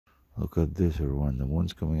Look at this, everyone. The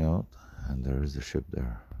moon's coming out, and there is the ship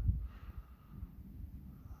there.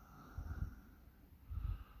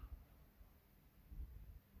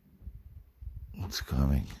 It's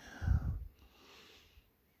coming.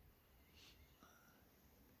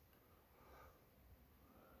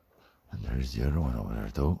 And there's the other one over there,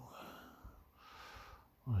 too.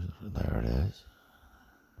 There it is.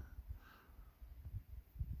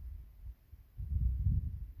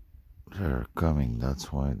 They're coming,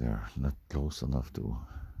 that's why they're not close enough to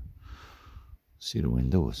see the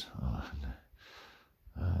windows.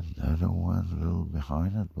 Another one a little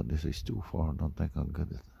behind it, but this is too far. I don't think I'll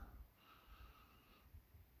get it.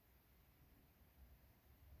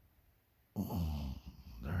 Oh,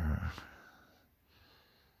 there.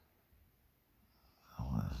 That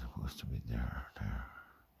one is supposed to be there.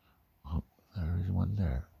 Oh, there is one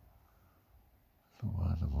there.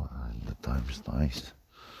 The time's nice.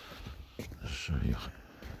 I'll show you.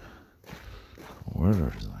 Where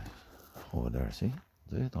is nice? Over there, see?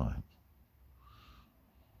 Daytime.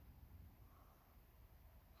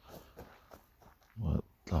 But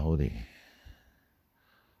cloudy.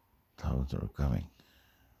 Clouds are coming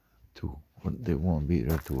too, but they won't be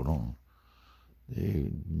there too long.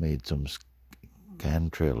 They made some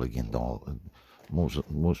scan trail again all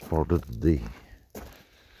most part of the day.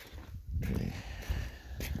 Okay.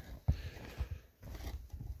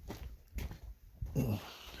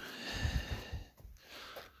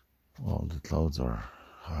 Well, the clouds are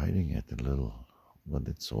hiding it a little, but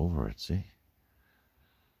it's over it, see?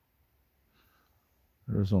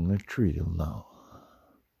 There's only 3 till now.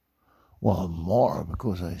 Well, more,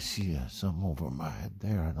 because I see some over my head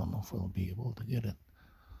there. I don't know if I'll be able to get it.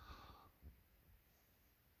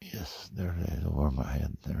 Yes, there it is over my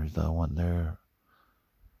head. There's that one there.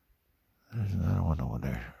 There's another one over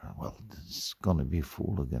there. Well, it's gonna be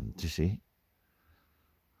full again, do you see?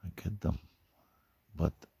 I get them.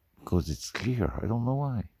 But because it's clear, I don't know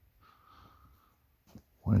why.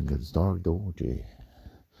 When it gets dark though, gee,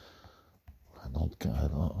 I'm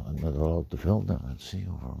not allowed to film them. Let's see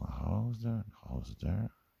over my house there, house there.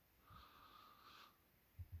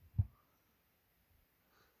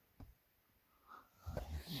 I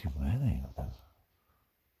see many of them.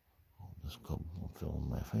 I'll just go film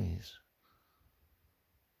my face.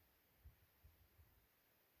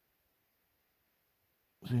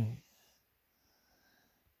 See?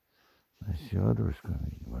 I see others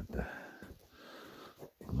coming, but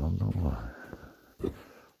I don't know why.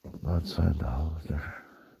 Outside the house there.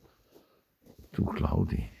 Too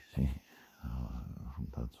cloudy, see?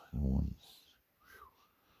 That's the ones.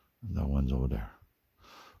 And that one's over there.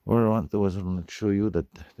 What I wanted was to show you that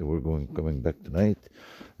they were coming back tonight.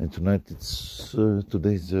 And tonight it's,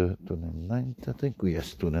 today's the 29th, I think.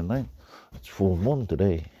 Yes, 29th. It's full moon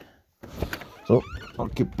today. So, I'll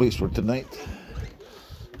keep place for tonight.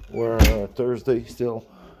 We're Thursday still.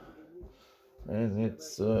 And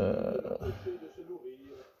it's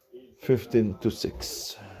 15 to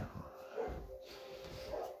 6.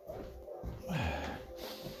 I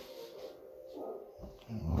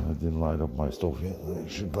didn't light up my stove yet. I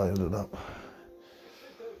should light it up.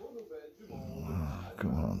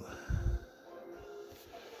 Come on.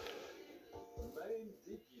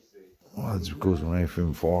 Well, that's because when I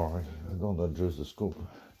film far, I don't adjust the scope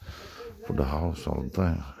for the house all the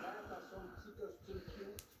time.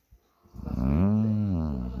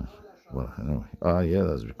 Well, anyway. Yeah,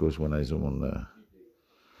 that's because when I zoom on the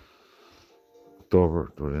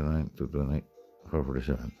October 29 to 28,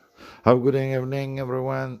 47. Have a good evening,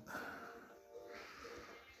 everyone.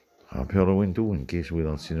 Happy Halloween too, in case we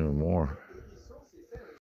don't see no more.